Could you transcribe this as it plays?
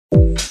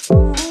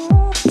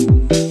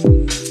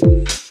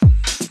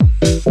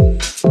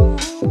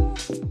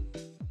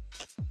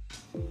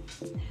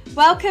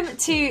Welcome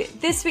to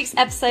this week's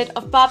episode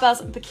of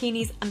Barbells,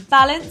 Bikinis and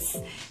Balance.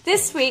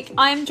 This week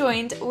I'm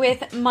joined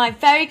with my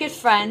very good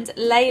friend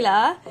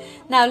Laila.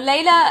 Now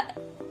Laila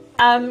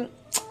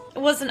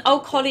was an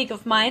old colleague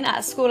of mine at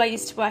a school I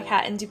used to work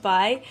at in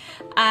Dubai,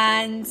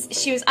 and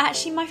she was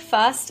actually my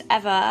first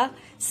ever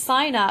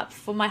sign up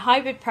for my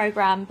hybrid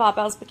program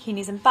Barbells,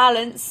 Bikinis and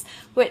Balance,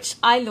 which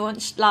I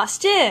launched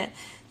last year.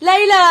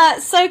 Laila,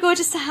 so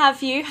gorgeous to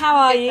have you. How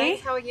are you?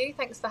 Thanks. How are you?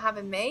 Thanks for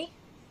having me.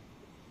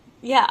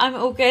 Yeah, I'm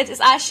all good. It's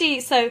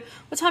actually, so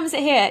what time is it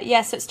here?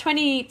 Yeah, so it's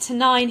 20 to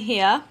 9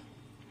 here,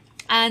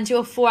 and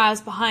you're 4 hours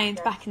behind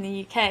back in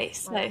the UK.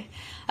 So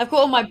I've got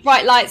all my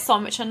bright lights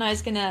on, which I know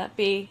is going to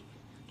be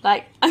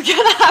like, I'm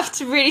going to have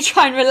to really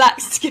try and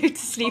relax to go to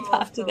sleep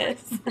after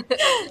this.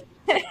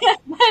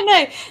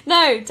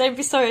 No, don't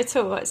be sorry at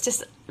all. It's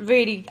just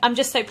really, I'm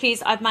just so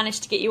pleased I've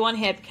managed to get you on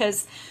here,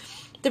 because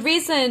the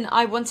reason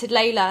I wanted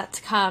Laila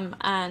to come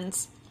and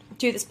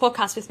do this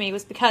podcast with me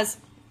was because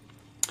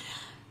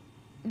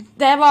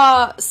there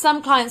are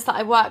some clients that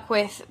I work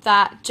with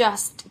that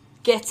just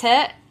get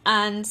it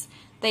and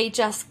they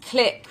just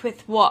click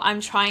with what I'm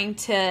trying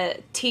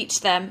to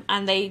teach them,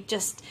 and they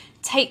just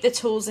take the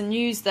tools and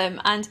use them,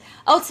 and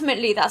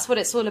ultimately that's what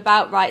it's all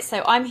about, right?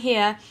 So I'm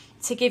here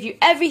to give you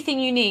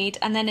everything you need,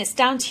 and then it's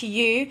down to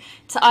you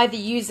to either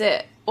use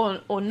it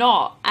or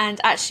not.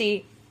 And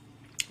actually,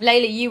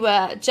 Laila, you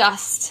were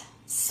just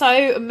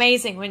so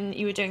amazing when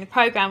you were doing the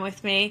program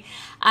with me,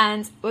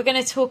 and we're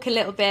going to talk a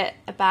little bit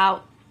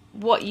about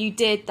what you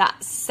did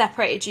that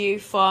separated you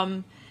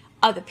from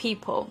other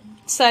people.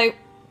 So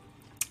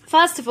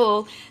first of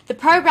all, the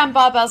program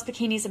Barbells,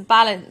 Bikinis and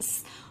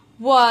Balance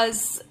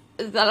was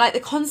the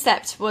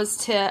concept was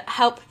to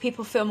help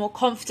people feel more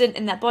confident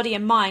in their body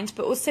and mind,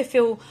 but also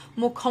feel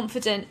more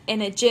confident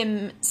in a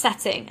gym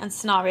setting and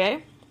scenario.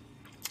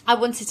 I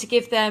wanted to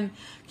give them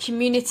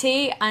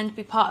community and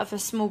be part of a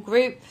small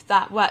group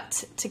that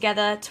worked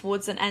together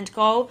towards an end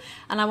goal.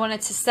 And I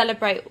wanted to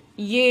celebrate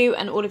you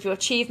and all of your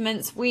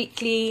achievements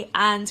weekly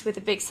and with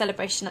a big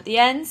celebration at the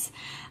end.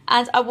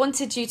 And I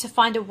wanted you to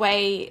find a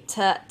way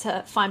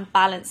to find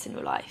balance in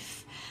your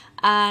life.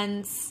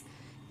 And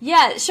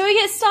yeah, shall we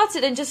get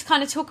started and just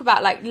kind of talk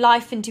about like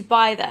life in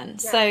Dubai then?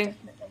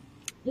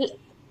 Yeah,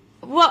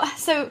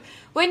 So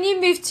when you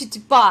moved to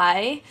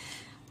Dubai,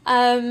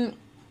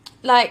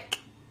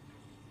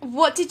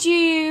 what did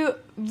you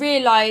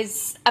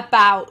realise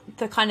about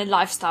the kind of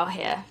lifestyle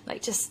here?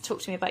 Like, just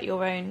talk to me about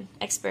your own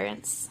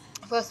experience.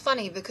 Well, it's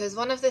funny because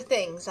one of the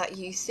things that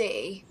you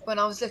see when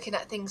I was looking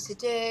at things to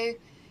do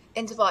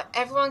in Dubai,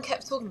 everyone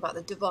kept talking about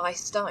the Dubai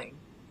stone.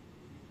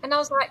 And I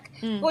was like,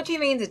 what do you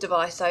mean the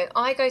Dubai stone?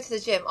 I go to the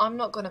gym, I'm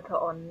not going to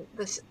put on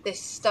this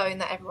stone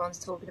that everyone's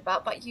talking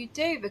about. But you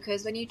do,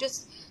 because when you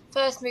just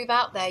first move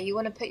out there, you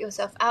want to put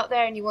yourself out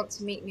there and you want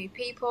to meet new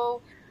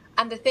people.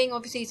 And the thing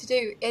obviously to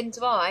do in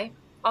Dubai,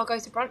 I'll go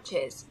to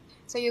brunches.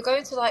 So you're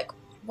going to like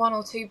 1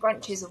 or 2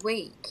 brunches a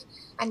week,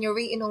 and you're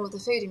eating all of the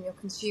food and you're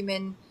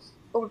consuming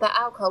all of that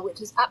alcohol,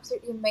 which is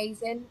absolutely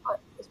amazing.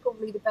 It's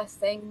probably the best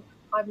thing.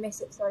 I miss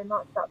it so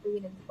much about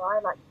being in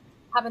Dubai, like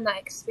having that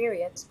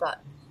experience. But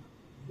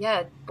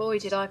yeah, boy,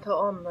 did I put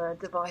on the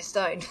Dubai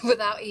stone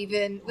without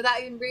even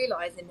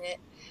realising it.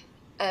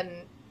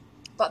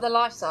 But the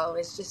lifestyle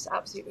is just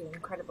absolutely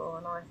incredible,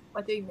 and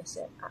I do miss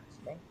it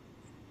actually.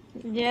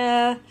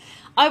 Yeah,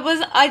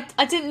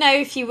 I didn't know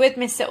if you would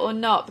miss it or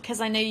not, because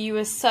I know you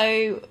were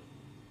so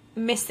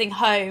missing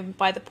home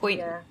by the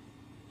point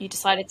you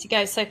decided to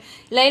go. So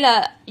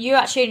Laila, you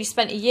actually only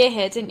spent a year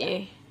here, didn't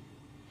you?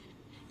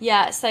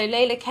 Yeah, so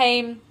Laila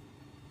came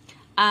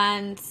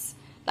and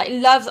like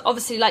loves,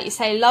 obviously like you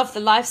say, love the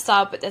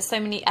lifestyle, but there's so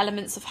many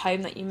elements of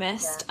home that you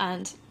missed.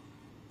 And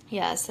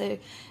yeah, so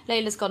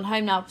Laila's gone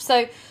home now.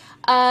 So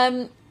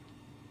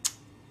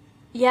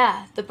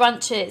yeah, the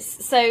brunches.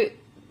 So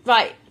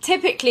right,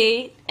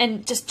 typically,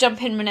 and just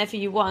jump in whenever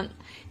you want,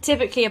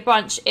 typically a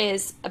brunch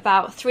is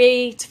about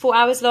 3 to 4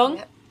 hours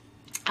long,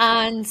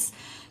 and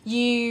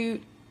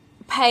you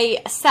pay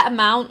a set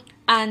amount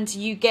and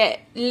you get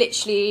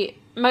literally,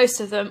 most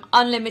of them,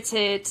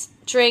 unlimited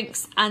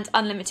drinks and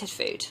unlimited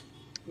food.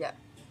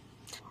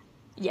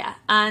 Yeah,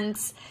 and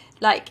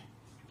like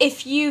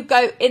if you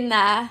go in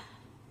there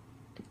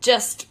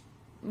just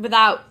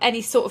without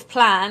any sort of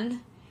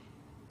plan,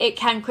 it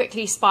can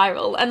quickly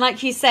spiral. And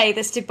like you say,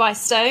 this Dubai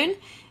stone,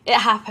 it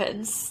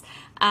happens.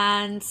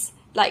 And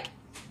like,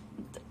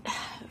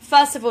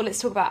 first of all, let's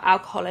talk about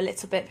alcohol a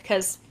little bit,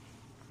 because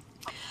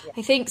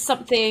I think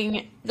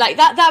something like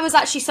that was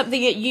actually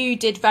something that you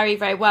did very,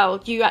 very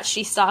well. You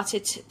actually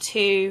started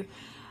to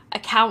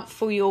account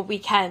for your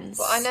weekends.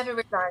 Well, I never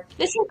realised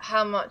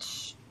how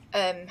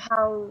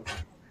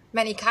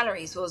many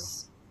calories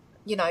was,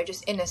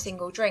 just in a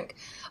single drink.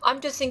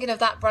 I'm just thinking of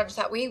that brunch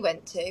that we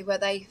went to, where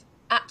they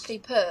actually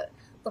put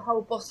the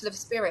whole bottle of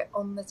spirit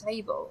on the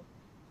table,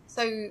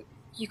 so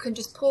you can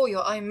just pour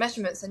your own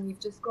measurements and you've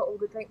just got all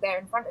the drink there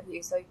in front of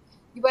you, so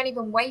you weren't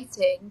even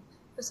waiting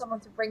for someone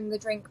to bring the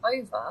drink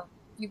over.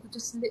 You could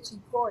just literally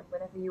pour it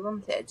whenever you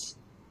wanted.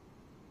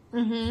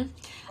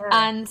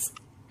 And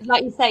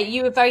like you say,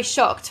 you were very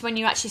shocked when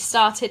you actually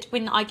started,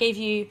 when I gave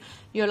you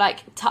your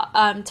like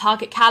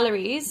target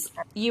calories.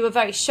 You were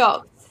very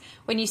shocked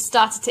when you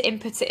started to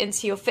input it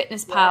into your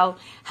Fitness Yeah. Pal,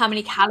 how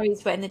many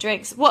calories were in the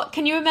drinks. What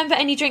can you remember,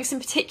 any drinks in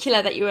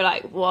particular that you were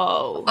like,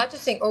 whoa? I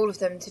just think all of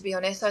them, to be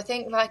honest. I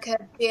think like a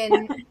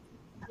gin.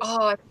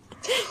 Oh,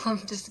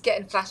 I'm just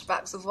getting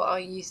flashbacks of what I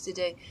used to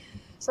do.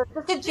 So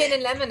just a gin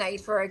and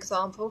lemonade, for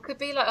example, could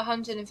be like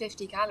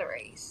 150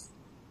 calories.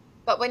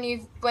 But when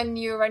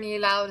you're only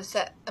allowed a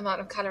set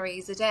amount of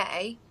calories a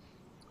day,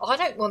 I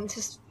don't want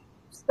to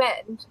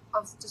spend. I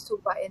was just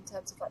talking about it in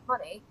terms of like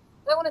money.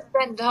 I don't want to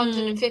spend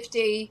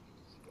 150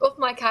 of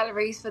my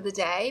calories for the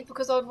day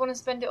because I would want to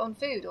spend it on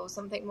food or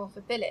something more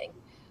fulfilling.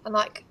 And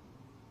like,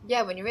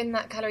 yeah, when you're in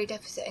that calorie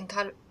deficit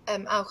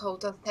and alcohol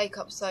does take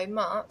up so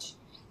much,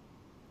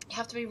 you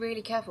have to be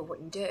really careful what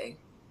you do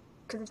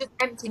because it's just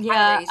empty Yeah,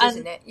 calories, isn't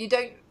and it? You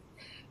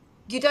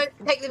don't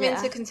take them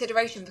into yeah.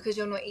 consideration because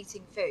you're not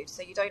eating food,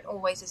 so you don't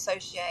always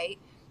associate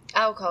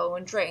alcohol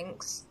and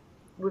drinks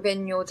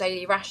within your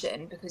daily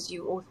ration because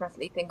you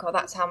automatically think, oh,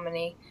 that's how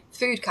many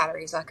food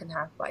calories I can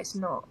have, but it's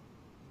not.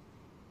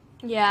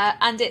 Yeah,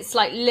 and it's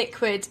like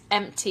liquid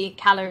empty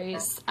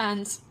calories.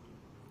 And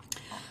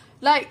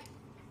like,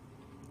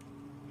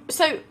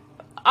 so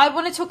I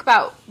want to talk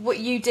about what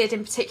you did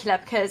in particular,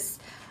 because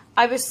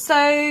I was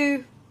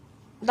so,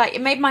 like,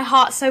 it made my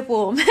heart so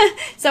warm.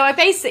 So I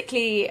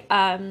basically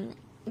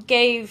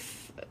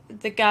gave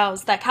the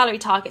girls their calorie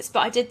targets,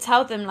 but I did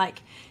tell them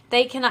like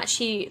they can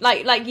actually,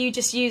 like you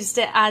just used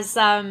it as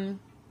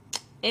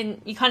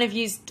you kind of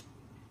used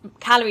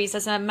calories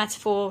as a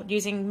metaphor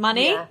using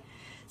money. Yeah.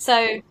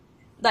 So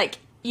like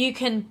you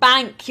can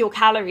bank your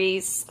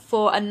calories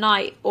for a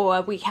night or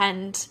a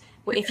weekend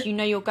if you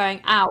know you're going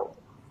out.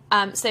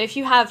 So if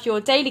you have your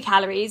daily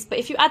calories, but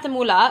if you add them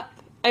all up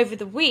over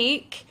the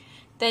week,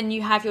 then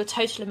you have your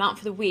total amount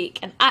for the week.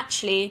 And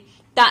actually,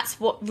 that's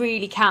what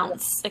really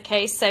counts.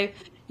 Okay, so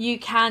you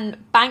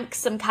can bank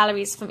some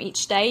calories from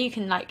each day. You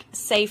can like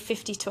save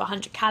 50 to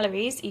 100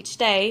 calories each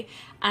day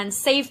and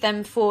save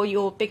them for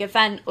your big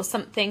event or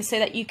something, so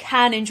that you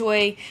can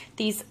enjoy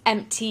these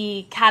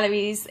empty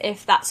calories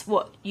if that's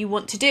what you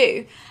want to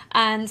do.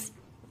 And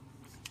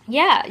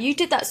yeah, you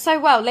did that so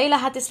well. Layla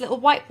had this little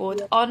whiteboard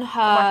Yeah. on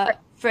her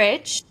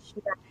fridge.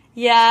 Yeah.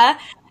 Yeah.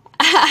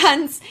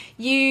 And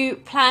you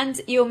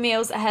planned your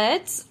meals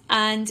ahead,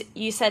 and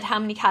you said how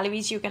many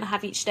calories you were going to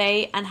have each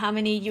day and how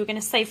many you were going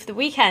to save for the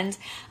weekend.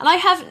 And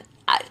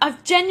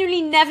I've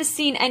genuinely never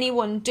seen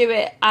anyone do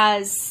it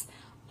as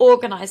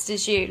organized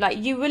as you. Like,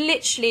 you were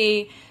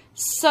literally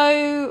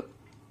so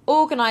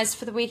organized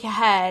for the week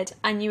ahead,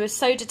 and you were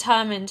so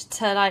determined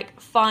to like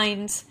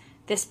find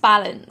this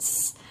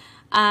balance,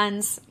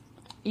 and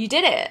you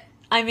did it.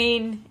 I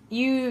mean,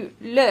 you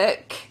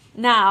look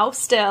now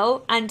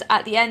still, and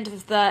at the end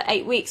of the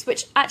 8 weeks,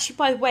 which actually,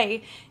 by the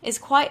way, is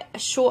quite a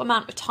short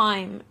amount of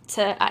time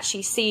to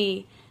actually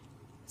see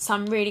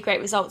some really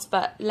great results.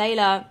 But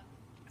Layla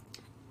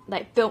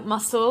like built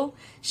muscle,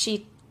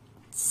 she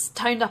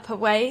toned up her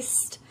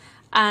waist,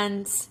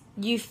 and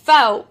you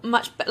felt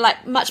much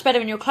better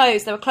in your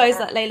clothes. There were clothes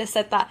that Layla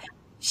said that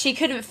she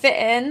couldn't fit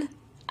in,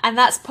 and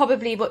that's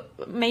probably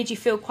what made you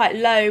feel quite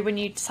low when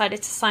you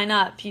decided to sign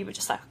up. You were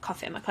just like, I can't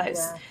fit in my clothes.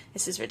 Yeah.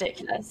 This is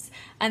ridiculous.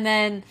 And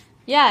then,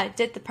 yeah,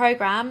 did the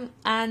program,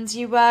 and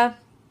you were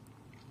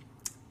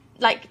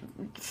like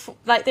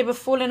they were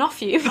falling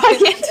off you by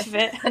the end of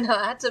it. And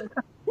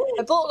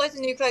I bought loads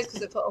of new clothes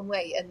because I put on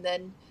weight, and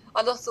then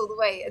I lost all the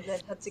weight, and then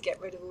had to get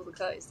rid of all the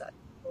clothes that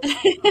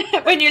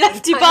When you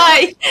left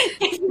Dubai,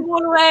 gave them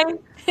all away.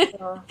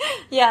 Oh.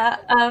 Yeah.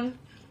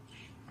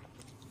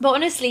 But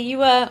honestly,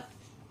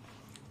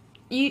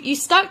 you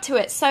stuck to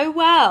it so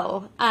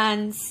well,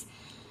 and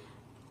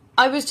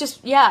I was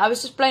just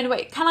blown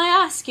away. Can I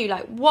ask you,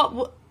 like,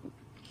 what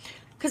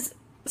because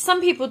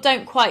some people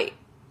don't quite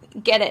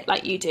get it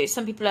like you do.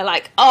 Some people are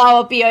like, oh,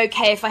 I'll be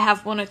okay if I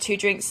have 1 or 2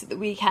 drinks at the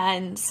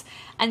weekend,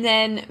 and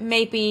then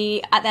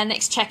maybe at their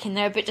next check-in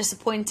they're a bit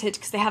disappointed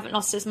because they haven't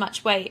lost as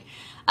much weight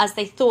as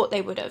they thought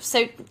they would have.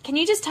 So can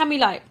you just tell me,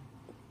 like,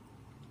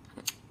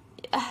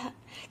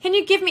 can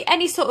you give me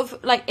any sort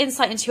of like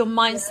insight into your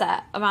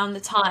mindset around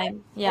the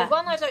time? Yeah.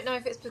 Well, one, I don't know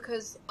if it's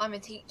because I'm a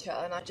teacher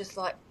and I just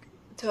like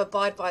to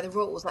abide by the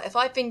rules. Like, if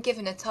I've been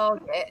given a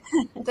target,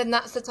 then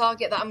that's the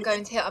target that I'm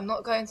going to hit. I'm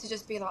not going to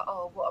just be like,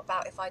 oh, what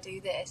about if I do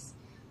this?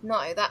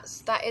 No,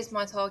 that is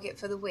my target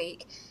for the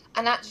week.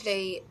 And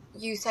actually,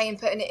 you saying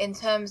putting it in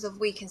terms of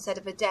week instead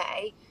of a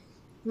day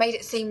made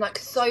it seem like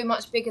so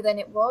much bigger than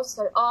it was.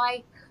 So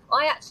I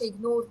actually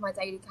ignored my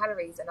daily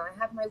calories, and I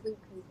had my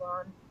weekly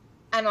one,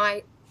 and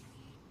I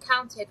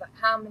counted like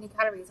how many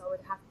calories I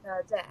would have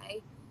per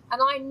day,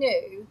 and I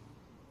knew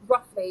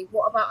roughly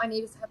what about I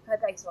needed to have per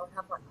day, so I'd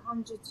have like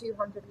 100,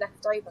 200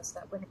 left over, so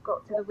that when it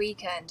got to the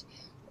weekend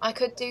I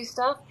could do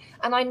stuff.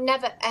 And I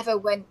never ever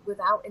went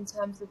without in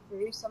terms of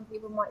food. Some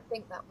people might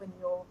think that when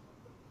you're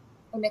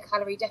in a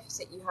calorie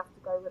deficit you have to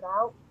go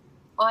without.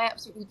 I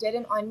absolutely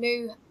didn't. I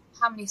knew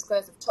how many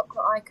squares of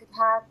chocolate I could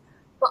have,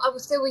 but I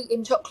was still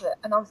eating chocolate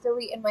and I was still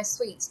eating my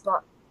sweets,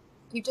 but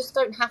you just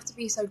don't have to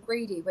be so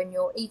greedy when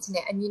you're eating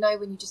it. And you know,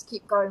 when you just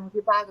keep going with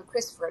your bag of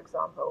crisps, for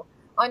example,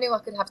 I knew I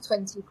could have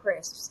 20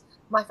 crisps,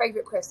 my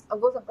favourite crisp. I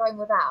wasn't going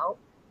without.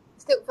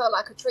 It still felt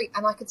like a treat,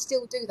 and I could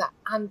still do that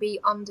and be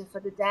under for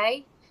the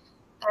day.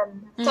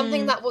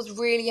 Something that was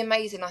really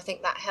amazing, I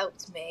think that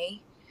helped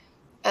me.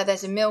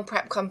 There's a meal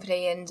prep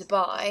company in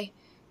Dubai,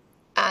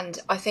 and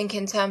I think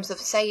in terms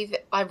of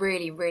I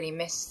really, really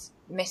miss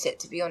it,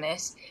 to be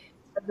honest.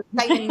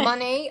 Saving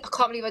money, I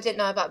can't believe I didn't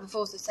know about it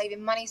before. So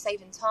saving money,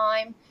 saving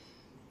time.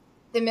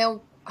 I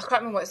can't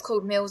remember what it's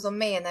called, Meals on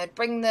Me, and they'd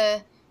bring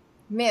the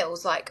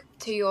meals like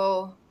to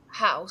your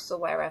house or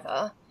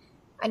wherever,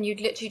 and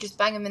you'd literally just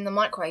bang them in the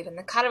microwave, and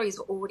the calories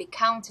were already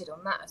counted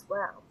on that as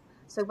well.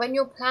 So when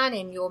you're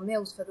planning your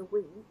meals for the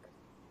week,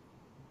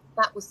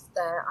 that was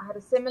there. I had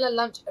a similar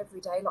lunch every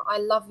day. Like, I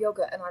love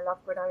yogurt and I love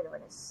granola,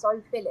 and it's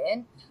so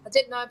filling. I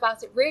didn't know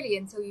about it really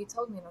until you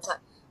told me, and I was like,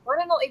 why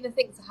did I not even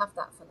think to have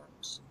that for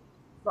lunch?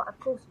 But of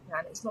course you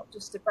can. It's not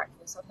just a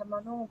breakfast. I'd have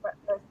my normal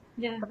breakfast.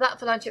 Yeah. Have that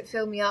for lunch. It'd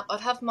fill me up.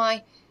 I'd have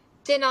my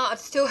dinner. I'd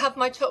still have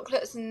my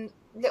chocolates and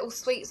little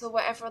sweets or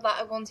whatever that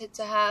I wanted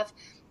to have.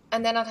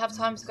 And then I'd have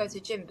time to go to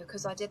gym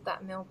because I did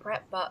that meal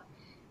prep. But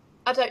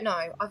I don't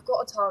know. I've got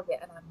a target,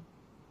 and I'm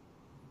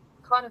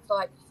kind of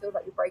like, you feel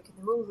like you're breaking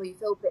the rules, or you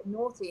feel a bit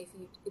naughty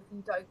if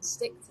you don't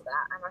stick to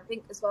that. And I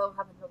think as well,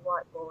 having the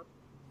whiteboard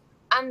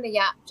and the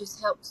app just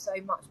helps so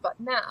much. But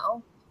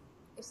now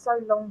it's so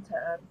long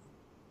term.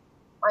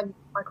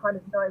 I kind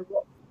of know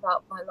what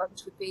about my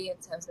lunch would be in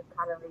terms of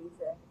calories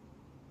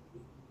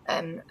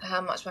and how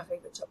much my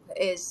favourite chocolate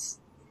is.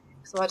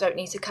 So I don't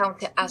need to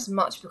count it as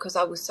much because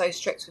I was so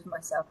strict with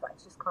myself.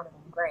 That's just kind of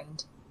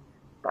ingrained.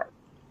 But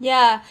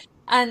yeah,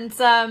 and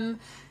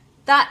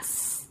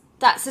that's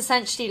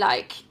essentially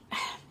like,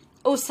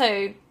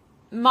 also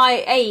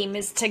my aim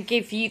is to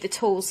give you the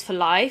tools for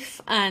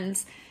life.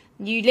 And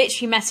you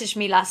literally messaged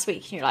me last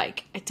week and you're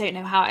like, I don't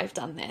know how I've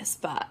done this,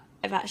 but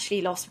I've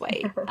actually lost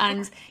weight.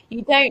 And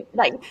you don't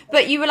like,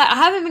 but you were like, I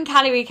haven't been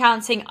calorie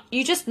counting.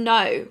 You just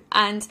know.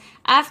 And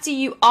after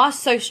you are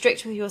so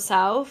strict with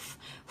yourself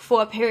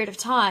for a period of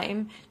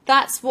time,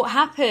 that's what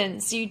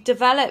happens. You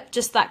develop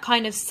just that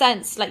kind of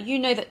sense, like, you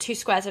know that 2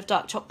 squares of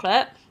dark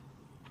chocolate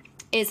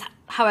is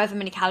however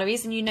many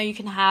calories, and you know you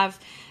can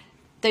have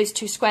those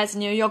 2 squares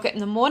in your yogurt in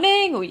the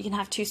morning, or you can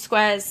have 2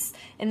 squares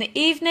in the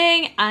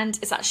evening. And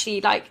it's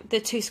actually like, the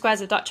 2 squares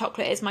of dark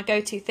chocolate is my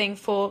go-to thing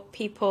for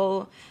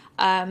people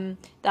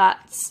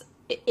that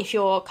if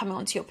you're coming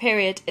onto your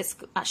period, it's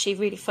actually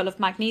really full of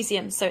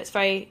magnesium, so it's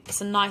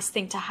a nice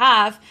thing to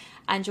have.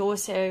 And you're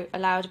also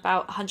allowed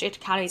about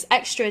 100 calories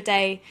extra a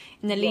day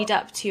in the lead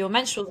up to your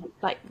menstrual,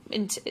 like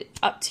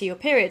up to your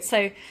period.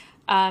 So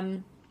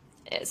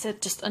it's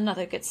just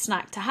another good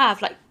snack to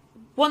have. Like,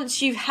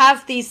 once you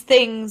have these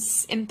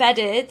things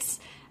embedded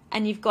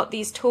and you've got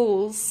these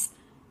tools,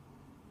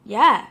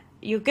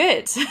 you're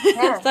good.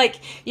 It's like,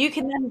 you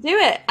can then do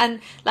it. And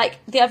like,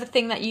 the other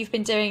thing that you've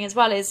been doing as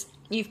well is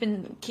you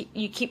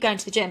keep going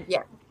to the gym,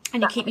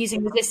 and you keep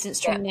using resistance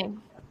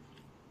training.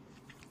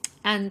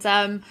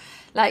 And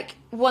like,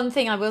 one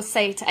thing I will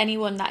say to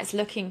anyone that is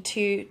looking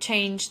to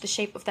change the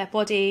shape of their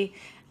body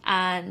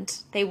and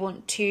they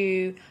want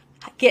to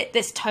get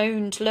this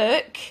toned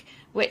look,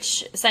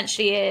 which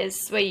essentially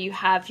is where you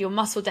have your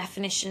muscle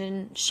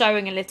definition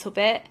showing a little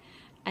bit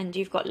and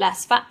you've got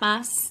less fat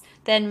mass,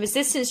 then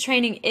resistance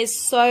training is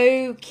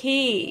so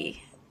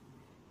key.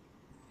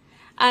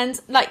 And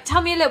like,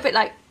 tell me a little bit,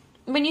 like,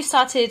 when I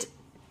started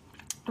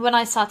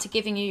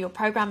giving you your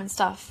program and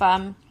stuff,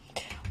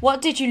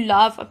 what did you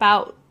love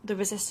about the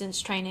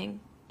resistance training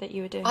that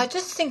you were doing? I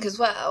just think as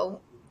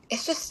well,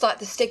 it's just like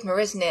the stigma,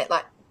 isn't it?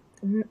 Like,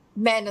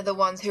 men are the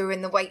ones who are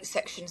in the weight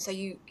section, so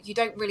you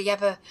don't really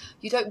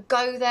you don't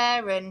go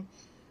there. And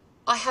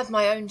I had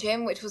my own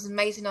gym, which was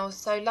amazing. I was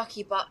so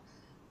lucky, but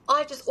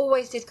I just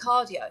always did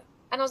cardio,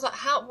 and I was like,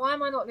 why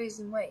am I not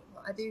losing weight?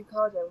 Like, I do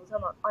cardio all the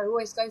time. I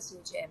always go to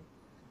the gym,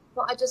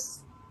 but I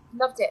just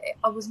loved it.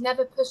 I was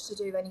never pushed to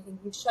do anything.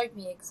 You showed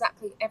me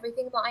exactly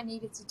everything that I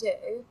needed to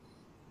do,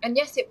 and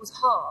yes, it was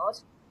hard,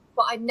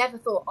 but I never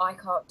thought, I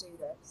can't do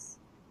this.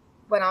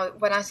 When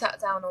I sat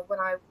down, or when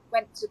I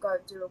went to go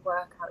do a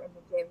workout in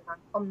the gym and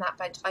on that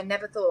bench, I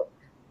never thought,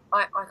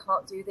 I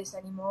can't do this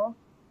anymore.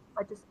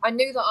 I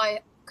knew that I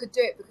could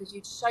do it because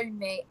you'd shown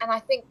me. And I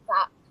think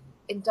that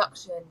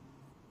induction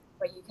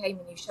where you came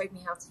and you showed me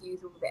how to use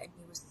all of it, and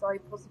you were so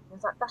positive. I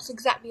was like, that's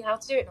exactly how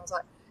to do it. And I was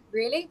like,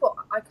 really? What,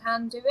 I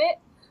can do it?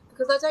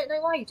 Because I don't know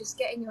why, you just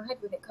get in your head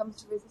when it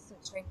comes to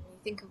resistance training, you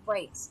think of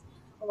weights,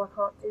 oh, I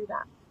can't do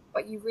that.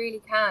 But you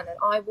really can. And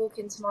I walk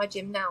into my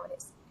gym now and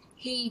it's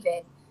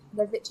heaving.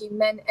 There's literally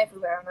men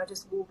everywhere, and I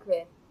just walk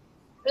in.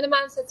 And a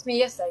man said to me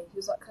yesterday, he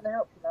was like, can I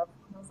help you, love?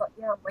 And I was like,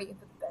 yeah, I'm waiting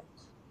for the bench.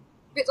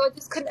 Which I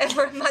just couldn't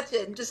ever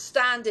imagine, just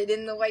standing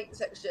in the weight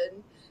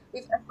section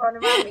with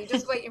everyone around me,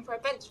 just waiting for a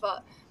bench.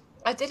 But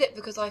I did it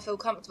because I feel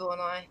comfortable,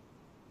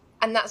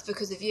 and that's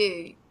because of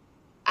you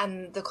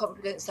and the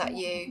confidence that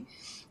you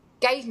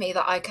gave me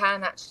that I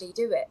can actually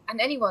do it. And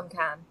anyone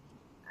can,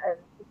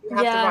 if you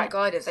have the right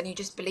guidance and you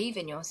just believe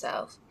in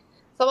yourself.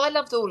 So I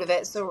loved all of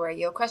it. Sorry,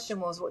 your question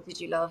was, what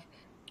did you love?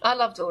 I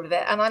loved all of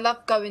it, and I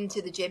love going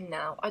to the gym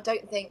now. I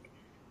don't think,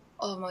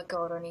 oh my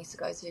God, I need to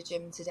go to the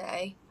gym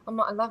today.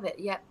 I love it.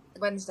 Yep,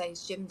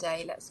 Wednesday's gym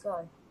day. Let's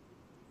go.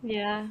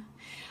 Yeah.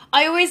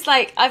 I always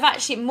like, I've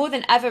actually more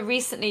than ever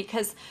recently,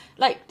 because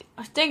like,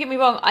 don't get me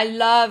wrong, I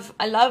love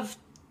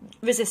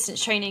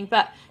resistance training,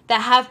 but there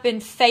have been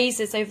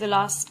phases over the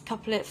last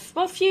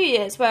few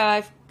years where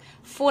I've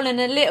fallen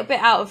a little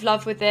bit out of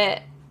love with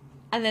it.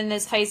 And then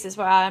there's phases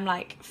where I'm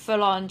like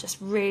full on just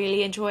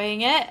really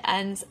enjoying it,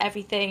 and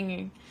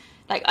everything,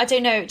 like, I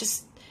don't know,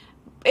 just,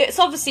 it's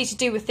obviously to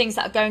do with things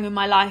that are going in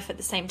my life at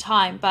the same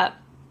time, but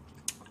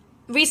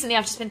recently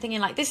I've just been thinking,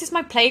 like, this is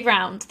my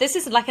playground. This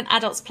is like an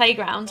adult's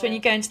playground when you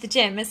go into the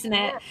gym, isn't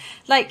it?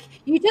 Like,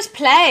 you just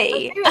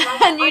play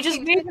and you just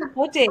move your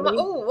body. I'm like,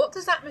 oh, what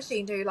does that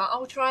machine do? Like,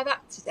 I'll try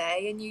that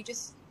today, and you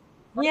just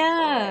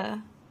yeah.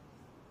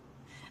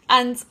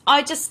 And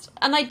I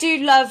do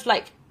love,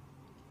 like,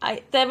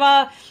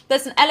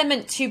 there's an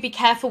element to be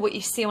careful what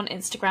you see on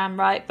Instagram,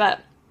 right?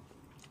 But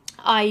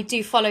I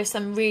do follow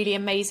some really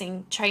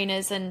amazing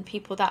trainers and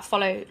people that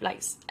follow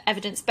like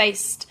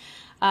evidence-based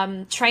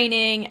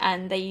training,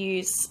 and they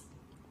use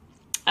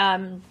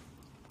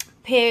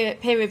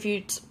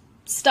peer-reviewed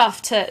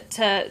stuff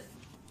to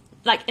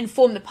like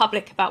inform the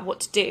public about what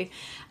to do.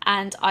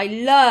 And I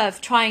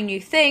love trying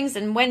new things,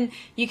 and when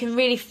you can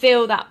really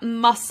feel that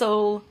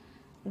muscle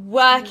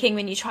working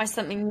when you try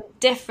something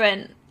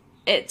different,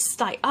 it's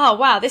like, oh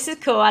wow, this is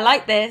cool, I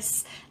like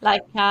this.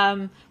 Like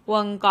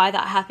one guy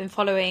that I have been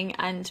following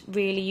and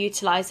really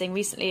utilizing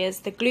recently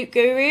is the glute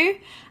guru,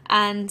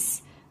 and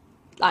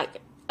like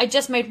I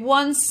just made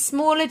one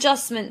small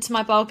adjustment to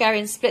my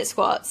Bulgarian split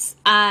squats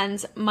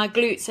and my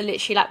glutes are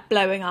literally like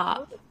blowing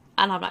up,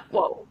 and I'm like,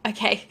 whoa,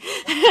 okay.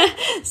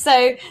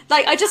 So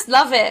like I just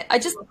love it.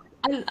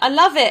 I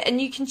love it, and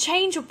you can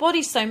change your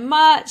body so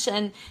much,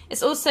 and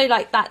it's also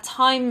like that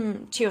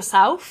time to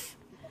yourself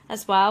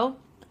as well.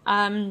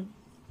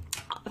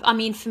 I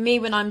mean, for me,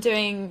 when I'm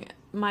doing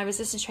my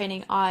resistance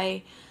training,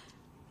 I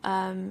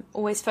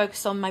always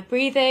focus on my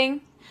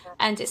breathing,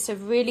 and it's a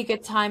really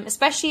good time,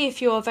 especially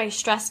if you're a very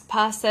stressed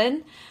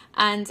person.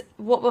 And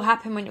what will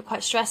happen when you're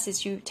quite stressed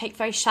is you take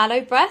very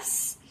shallow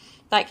breaths,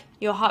 like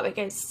your heart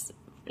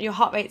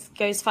rate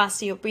goes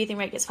faster, your breathing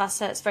rate gets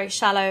faster. It's very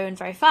shallow and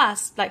very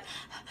fast,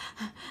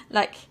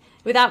 like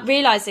without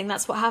realizing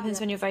that's what happens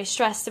when you're very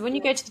stressed. So when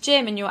you go to the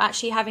gym and you're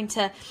actually having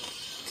to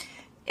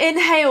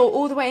inhale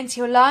all the way into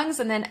your lungs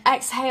and then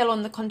exhale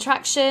on the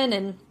contraction,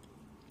 and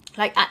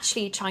like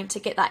actually trying to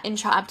get that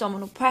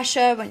intra-abdominal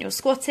pressure when you're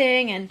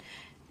squatting, and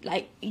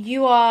like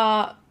you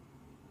are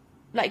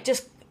like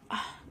just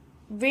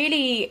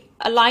really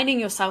aligning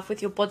yourself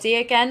with your body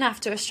again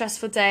after a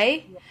stressful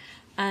day.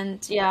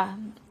 And yeah,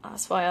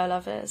 that's why I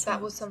love it as well.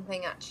 That was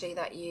something actually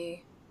that you,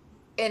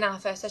 in our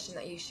first session,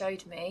 that you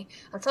showed me.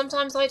 And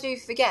sometimes I do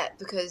forget,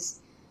 because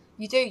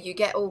you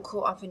get all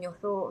caught up in your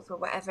thoughts or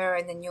whatever,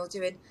 and then you're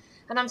doing,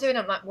 and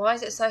I'm like, why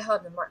is it so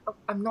hard? And I'm like, oh,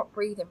 I'm not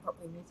breathing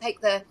properly. And you take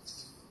the,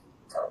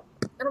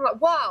 and I'm like,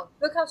 wow,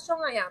 look how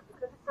strong I am.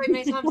 Because so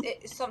many times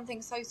it's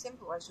something so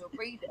simple as you're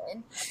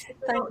breathing.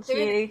 Thank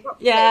you. Properly,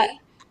 yeah.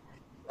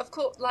 Of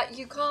course, like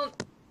you can't,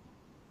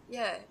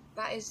 yeah,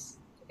 that is,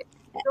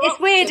 it's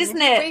weird, isn't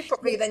it? Breathe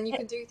properly, then you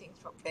can do things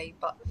properly.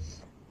 But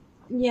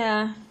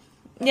yeah,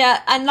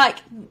 and like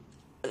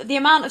the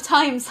amount of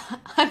times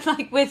I'm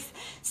like with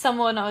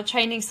someone or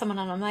training someone,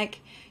 and I'm like,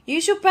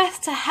 use your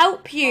breath to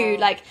help you.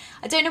 Like,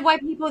 I don't know why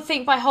people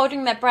think by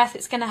holding their breath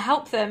it's going to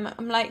help them.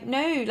 I'm like,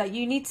 no, like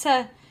you need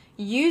to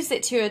use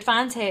it to your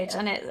advantage.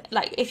 And it,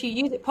 like, if you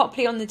use it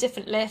properly on the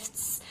different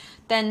lifts,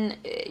 then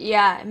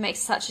yeah, it makes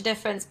such a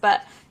difference.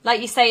 But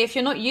like you say, if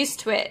you're not used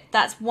to it,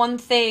 that's one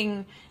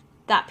thing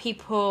that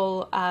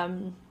people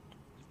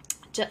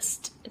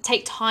just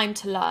take time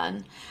to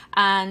learn.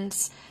 And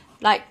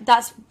like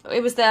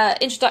it was the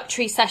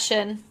introductory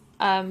session,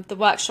 the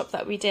workshop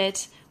that we did.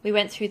 We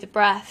went through the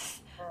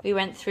breath, we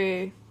went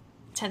through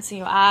tensing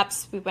your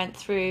abs, we went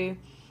through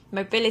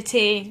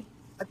mobility.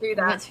 I do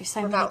that went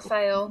through without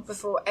fail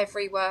before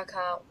every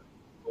workout.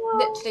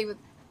 Literally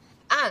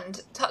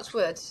and touch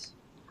wood,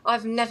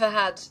 I've never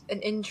had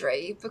an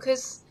injury,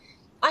 because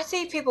I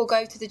see people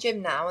go to the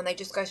gym now and they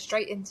just go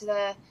straight into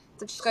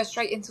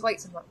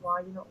weights. I'm like, why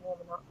are you not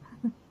warming up?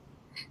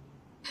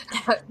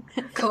 Like,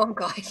 come on,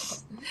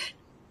 guys,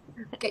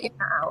 get your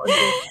hat out.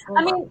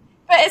 I mean,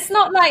 but it's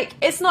not like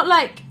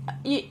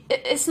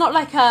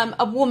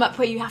a warm up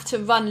where you have to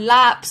run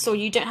laps, or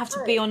you don't have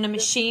to be on a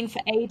machine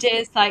for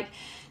ages. Like,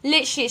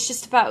 literally, it's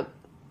just about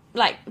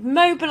like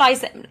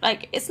mobilize it.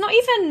 Like, it's not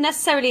even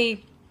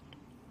necessarily.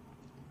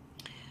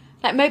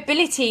 Like,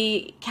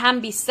 mobility can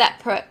be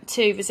separate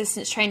to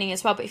resistance training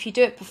as well, but if you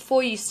do it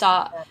before you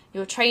start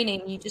your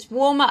training, you just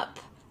warm up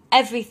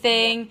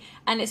everything,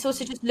 and it's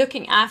also just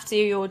looking after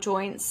your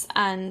joints.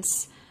 And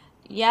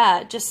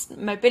yeah, just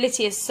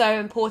mobility is so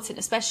important,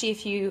 especially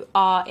if you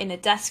are in a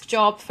desk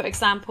job, for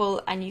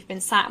example, and you've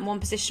been sat in one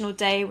position all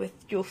day with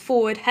your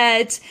forward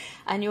head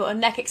and your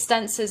neck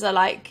extensors are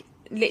like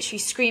literally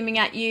screaming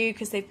at you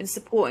because they've been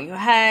supporting your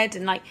head,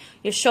 and like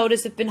your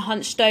shoulders have been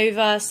hunched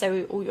over,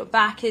 so all your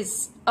back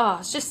is,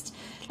 it's just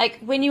like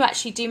when you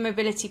actually do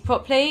mobility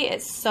properly,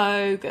 it's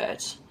so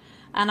good.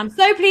 And I'm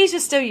so pleased you're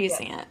still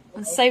using it.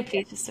 I'm so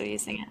pleased you're still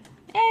using it.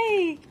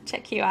 Yay!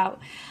 Check you out.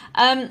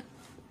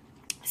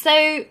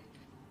 So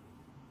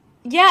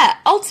yeah,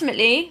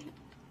 ultimately,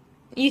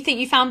 you think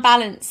you found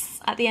balance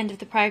at the end of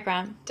the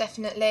program?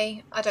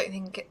 Definitely. I don't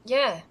think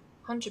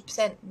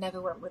 100%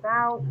 never went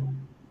without.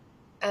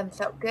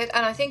 Felt good,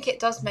 and I think it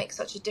does make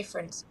such a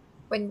difference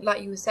when,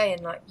 like you were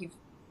saying, like you've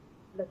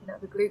looking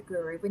at the glute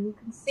guru, when you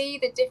can see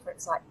the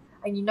difference, like,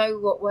 and you know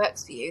what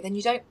works for you, then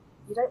you don't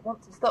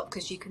want to stop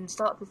because you can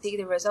start to see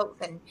the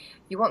results and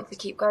you want to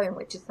keep going,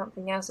 which is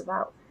something else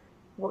about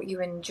what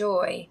you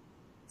enjoy.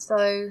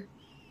 So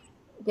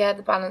yeah,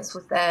 the balance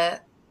was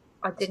there.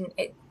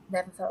 It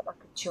never felt like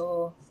a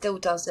chore, still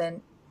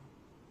doesn't,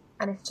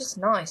 and it's just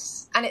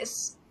nice and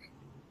it's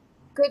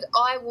good.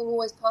 I will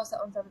always pass it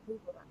on to other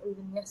people. Like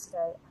even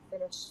yesterday, I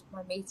finished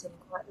my meeting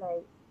quite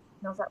late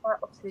and I was like right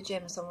off to the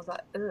gym and someone was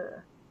like,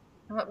 ugh.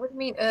 I'm like, what do you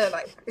mean,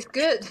 like, it's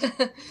good.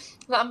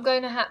 Like, I'm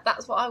going to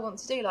that's what I want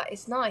to do. Like,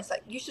 it's nice.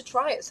 Like, you should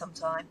try it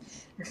sometime.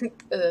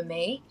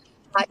 Me.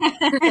 Like,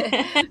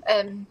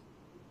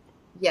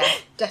 yeah,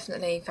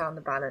 definitely found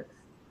the balance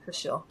for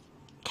sure.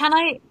 Can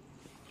I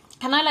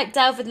like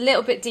delve a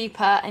little bit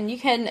deeper, and you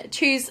can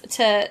choose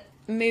to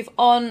move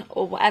on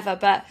or whatever,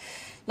 but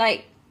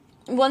like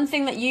one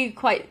thing that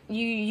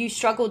you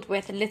struggled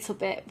with a little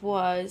bit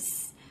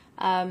was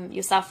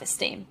your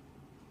self-esteem.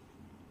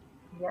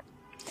 Yeah.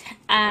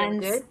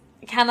 And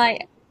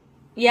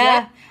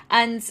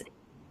and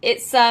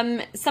it's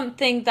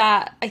something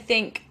that I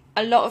think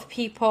a lot of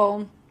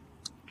people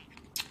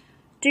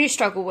do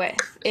struggle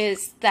with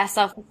is their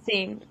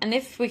self-esteem. And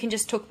if we can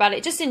just talk about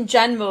it just in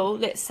general,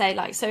 let's say,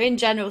 like, so in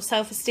general,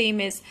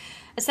 self-esteem is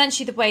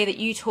essentially the way that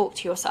you talk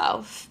to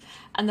yourself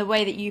and the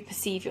way that you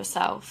perceive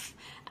yourself.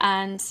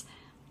 And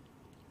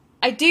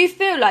I do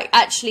feel like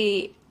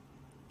actually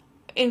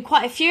in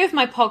quite a few of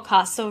my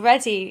podcasts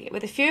already,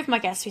 with a few of my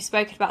guests, we've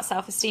spoken about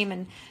self-esteem,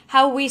 and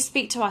how we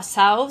speak to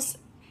ourselves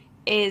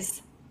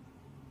is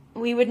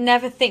we would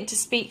never think to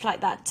speak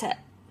like that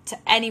to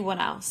anyone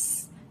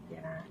else.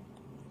 Yeah.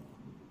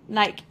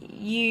 Like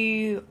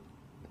you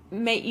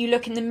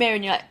look in the mirror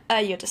and you're like, oh,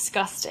 you're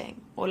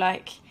disgusting, or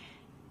like,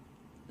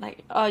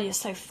 oh, you're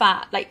so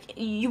fat. Like,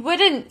 you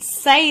wouldn't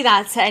say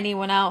that to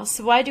anyone else.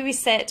 So why do we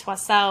say it to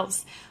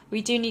ourselves?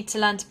 We do need to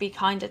learn to be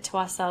kinder to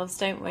ourselves,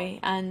 don't we?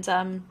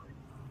 And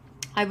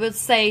I would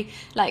say,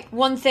 like,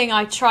 one thing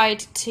I tried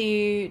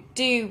to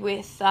do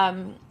with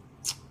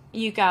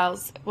you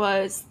girls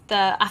was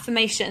the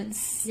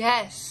affirmations.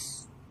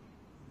 Yes,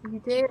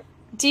 you do.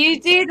 Do you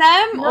do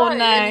them or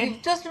no?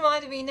 You've just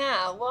reminded me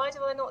now. Why do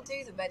I not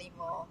do them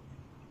anymore?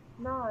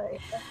 No,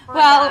 that's my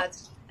bad.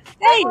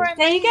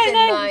 There you go.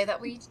 No, that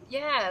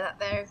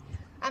they're,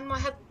 and I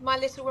had my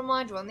little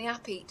reminder on the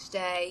app each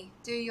day.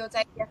 Do your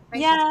daily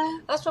affirmations. Yeah,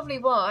 that's probably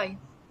why.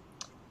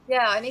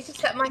 Yeah, I need to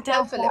set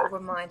myself a little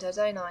reminder,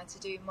 don't I, to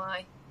do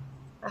my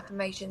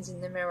affirmations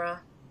in the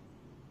mirror.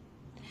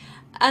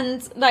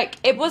 And like,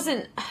 it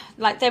wasn't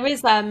like, there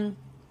is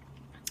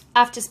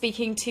after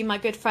speaking to my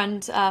good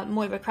friend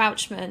Moira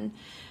Crouchman,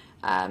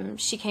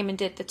 she came and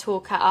did the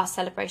talk at our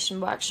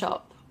celebration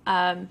workshop.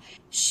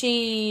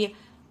 She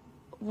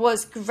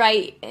was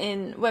great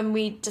in when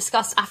we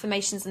discussed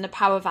affirmations and the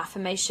power of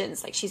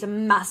affirmations. Like, she's a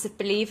massive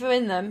believer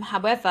in them.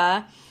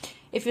 However,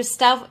 if your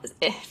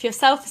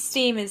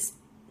self-esteem is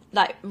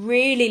like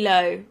really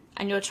low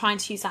and you're trying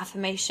to use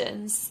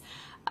affirmations,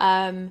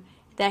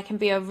 there can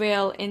be a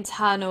real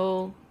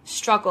internal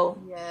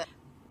struggle. Yeah.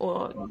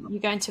 Or you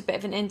go into a bit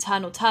of an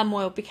internal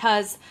turmoil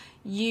because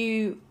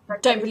you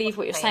don't believe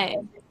what you're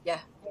saying.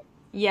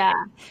 Yeah.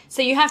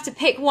 So you have to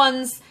pick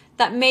ones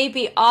that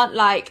maybe aren't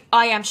like,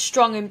 I am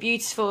strong and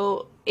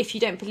beautiful. If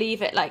you don't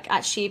believe it, like,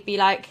 actually be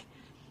like,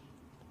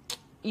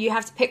 you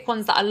have to pick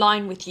ones that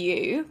align with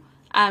you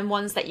and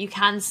ones that you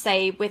can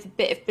say with a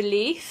bit of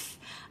belief.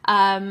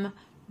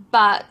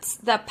 But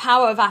the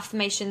power of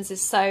affirmations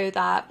is so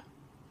that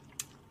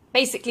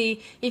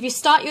basically, if you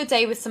start your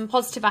day with some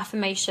positive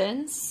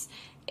affirmations,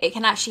 it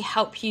can actually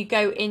help you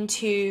go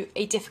into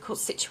a difficult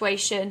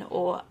situation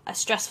or a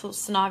stressful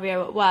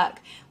scenario at work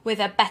with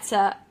a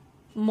better,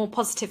 more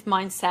positive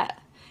mindset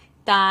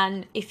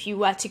than if you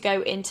were to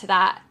go into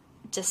that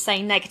just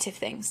saying negative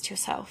things to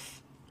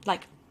yourself.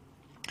 Like,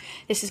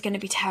 this is going to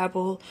be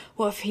terrible.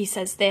 What if he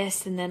says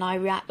this and then I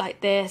react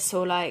like this?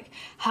 Or like,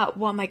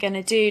 what am I going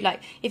to do?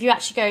 Like, if you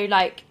actually go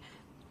like,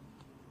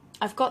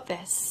 I've got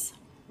this.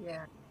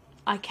 Yeah.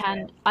 I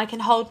can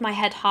hold my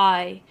head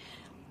high.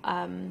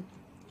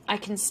 I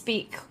can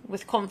speak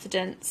with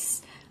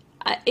confidence.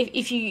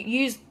 If you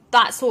use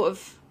that sort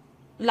of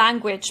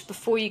language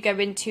before you go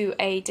into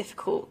a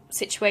difficult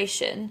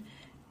situation,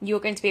 you're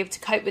going to be able to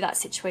cope with that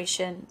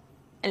situation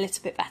a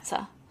little bit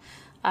better.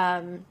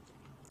 And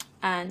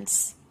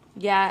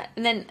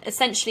then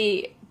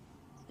essentially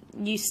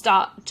you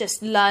start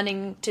just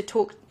learning to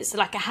talk. It's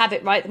like a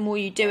habit, right? The more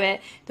you do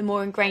it, the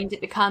more ingrained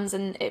it becomes,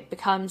 and it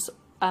becomes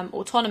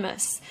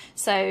autonomous.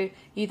 So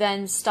you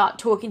then start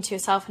talking to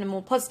yourself in a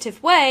more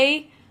positive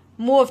way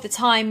more of the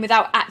time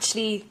without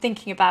actually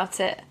thinking about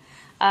it.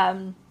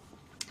 But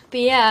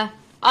yeah,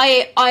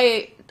 I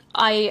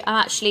am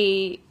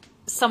actually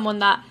someone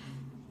that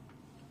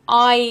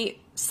I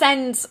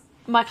send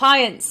my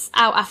clients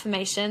out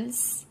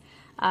affirmations,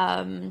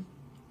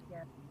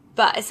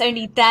 but it's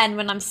only then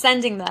when I'm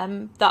sending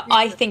them that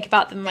I think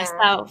about them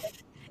myself.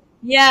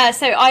 Yeah,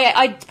 so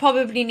I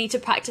probably need to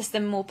practice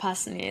them more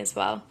personally as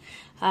well.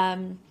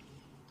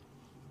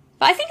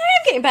 But I think I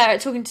am getting better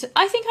at talking to.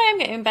 I think I am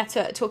getting better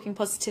at talking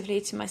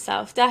positively to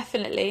myself.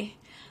 Definitely.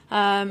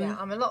 Yeah,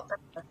 I'm a lot better.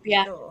 For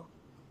Yeah. Sure.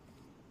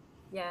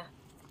 Yeah.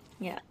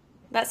 Yeah,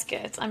 that's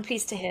good. I'm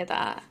pleased to hear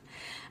that.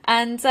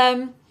 And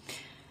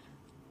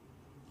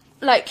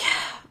like,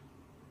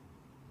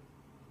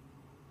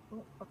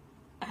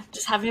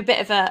 just having a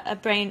bit of a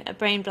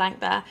brain blank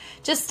there.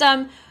 Just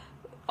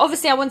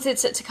obviously, I wanted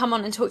to come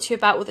on and talk to you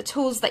about all the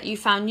tools that you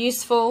found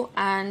useful,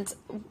 and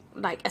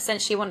like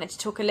essentially wanted to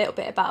talk a little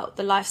bit about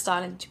the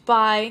lifestyle in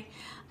Dubai.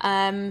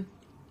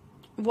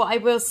 What I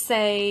will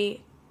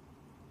say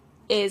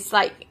is,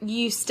 like,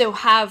 you still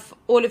have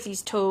all of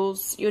these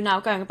tools. You're now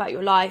going about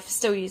your life,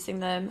 still using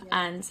them,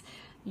 and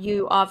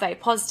you are very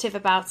positive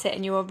about it,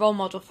 and you're a role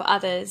model for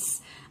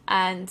others,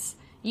 and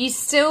you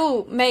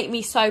still make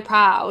me so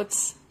proud.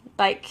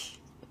 Like,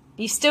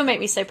 you still make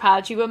me so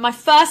proud. You were my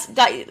first,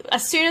 like,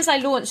 as soon as I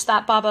launched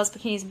that Barbells,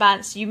 Bikinis and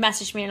Bands, you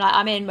messaged me and like,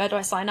 I'm in, where do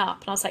I sign up?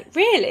 And I was like,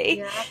 really?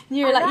 Yeah. And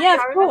you were like, yeah,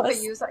 of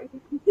course. You was like,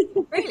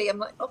 really? I'm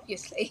like,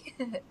 obviously.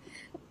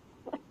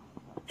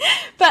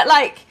 But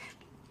like,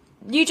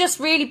 you just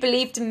really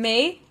believed in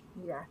me.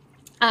 Yeah.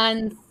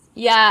 And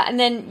yeah, and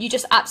then you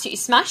just absolutely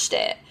smashed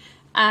it.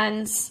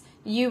 And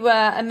you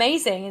were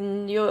amazing,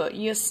 and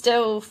you're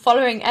still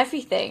following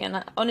everything.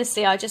 And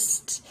honestly, I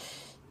just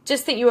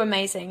think you were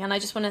amazing, and I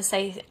just want to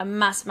say a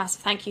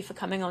massive thank you for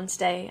coming on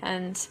today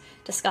and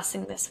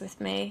discussing this with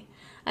me.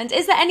 And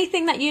is there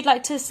anything that you'd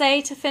like to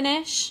say to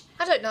finish?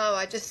 I don't know.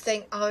 I just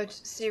think I would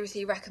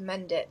seriously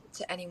recommend it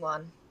to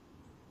anyone.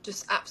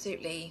 Just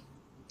absolutely.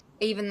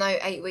 Even though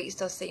 8 weeks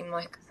does seem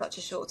like such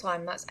a short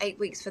time, that's 8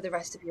 weeks for the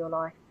rest of your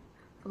life,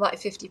 for like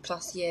 50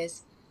 plus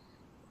years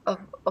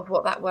of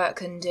what that work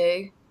can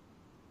do.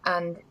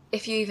 And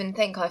if you even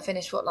think I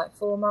finished, like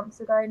 4 months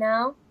ago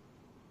now,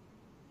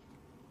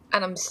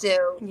 and I'm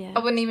still, I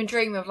wouldn't even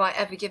dream of like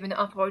ever giving it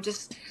up, or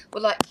just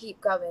would like keep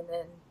going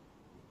and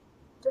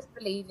just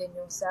believe in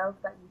yourself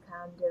that you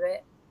can do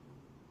it.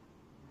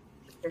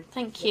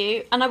 Thank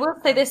you. And I will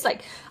say this,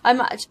 like, I'm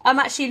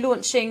actually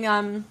launching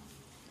a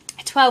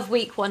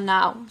 12-week one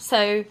now.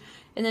 So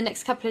in the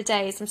next couple of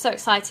days, I'm so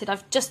excited.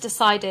 I've just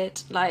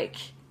decided, like,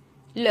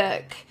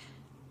 look,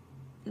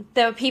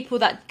 there were people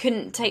that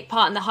couldn't take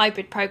part in the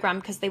hybrid program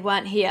because they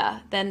weren't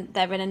here. Then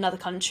they're in another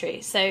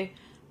country. So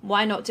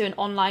why not do an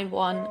online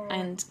one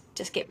and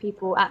just get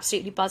people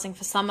absolutely buzzing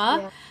for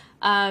summer?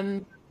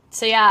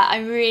 So yeah,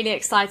 I'm really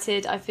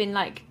excited. I've been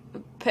like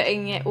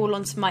putting it all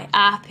onto my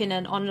app in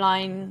an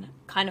online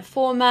kind of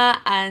format,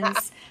 and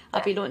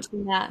I'll be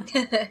launching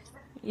that.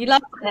 You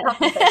love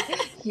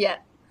it? Yeah,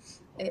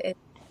 it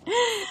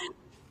is.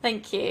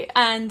 Thank you.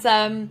 And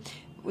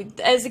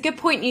there's a good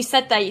point you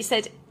said there. You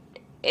said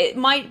it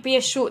might be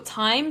a short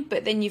time,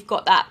 but then you've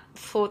got that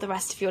for the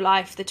rest of your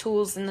life, the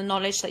tools and the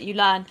knowledge that you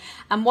learn.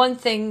 And one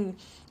thing,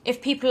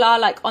 if people are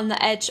like on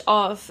the edge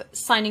of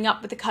signing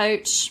up with a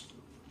coach,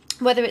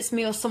 whether it's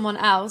me or someone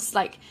else,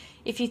 like,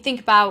 if you think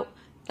about,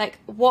 like,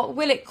 what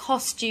will it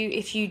cost you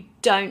if you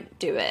don't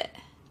do it?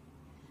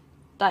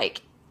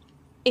 Like,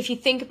 if you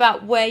think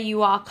about where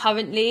you are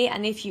currently,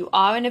 and if you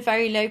are in a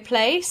very low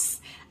place,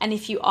 and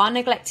if you are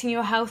neglecting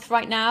your health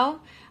right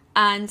now,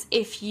 and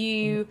if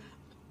you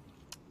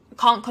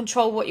can't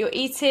control what you're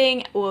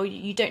eating, or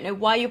you don't know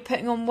why you're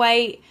putting on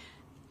weight,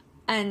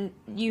 and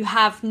you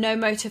have no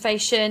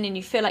motivation and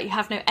you feel like you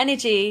have no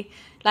energy,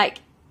 like,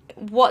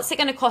 what's it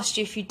going to cost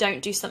you if you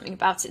don't do something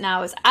about it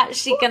now? It's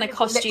actually going to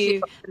cost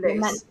you.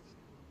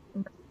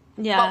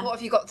 Yeah. But what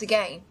have you got to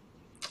gain?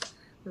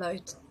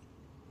 Loads.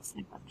 So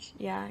much.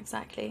 Yeah,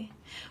 exactly.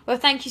 Well,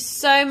 thank you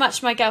so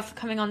much, my girl, for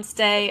coming on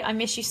today. I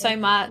miss you so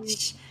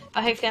much.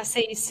 But hopefully I'll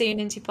see you soon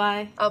in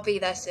Dubai. I'll be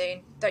there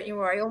soon. Don't you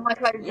worry. All my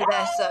clothes are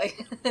there, so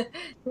you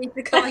need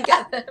to come and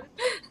get them.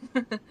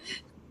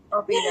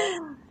 I'll be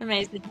there.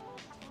 Amazing.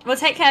 Well,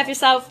 take care of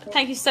yourself.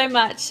 Thank you so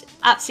much.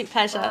 Absolute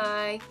pleasure.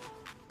 Bye.